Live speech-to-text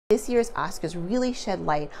This year's Oscars really shed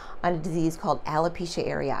light on a disease called alopecia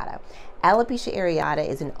areata. Alopecia areata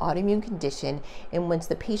is an autoimmune condition in which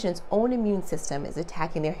the patient's own immune system is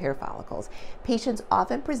attacking their hair follicles. Patients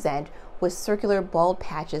often present with circular bald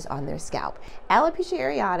patches on their scalp. Alopecia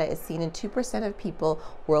areata is seen in 2% of people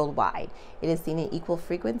worldwide. It is seen in equal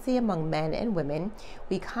frequency among men and women.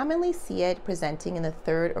 We commonly see it presenting in the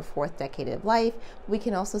 3rd or 4th decade of life. We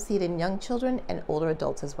can also see it in young children and older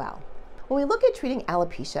adults as well. When we look at treating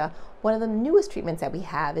alopecia, one of the newest treatments that we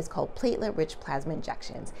have is called platelet-rich plasma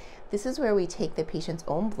injections. This is where we take the patient's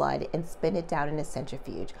own blood and spin it down in a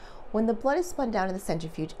centrifuge. When the blood is spun down in the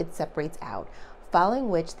centrifuge, it separates out, following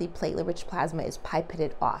which the platelet-rich plasma is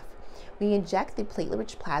pipetted off. We inject the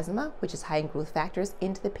platelet-rich plasma, which is high in growth factors,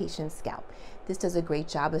 into the patient's scalp. This does a great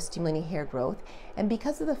job of stimulating hair growth, and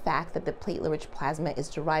because of the fact that the platelet-rich plasma is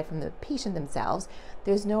derived from the patient themselves,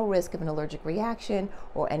 there's no risk of an allergic reaction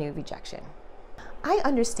or any rejection. I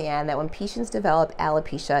understand that when patients develop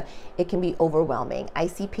alopecia, it can be overwhelming. I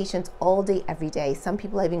see patients all day, every day. Some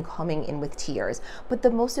people are even coming in with tears. But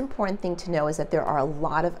the most important thing to know is that there are a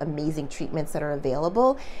lot of amazing treatments that are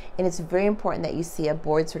available, and it's very important that you see a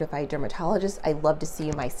board-certified dermatologist. I'd love to see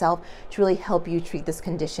you myself to really help you treat this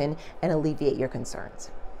condition and alleviate your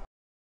concerns.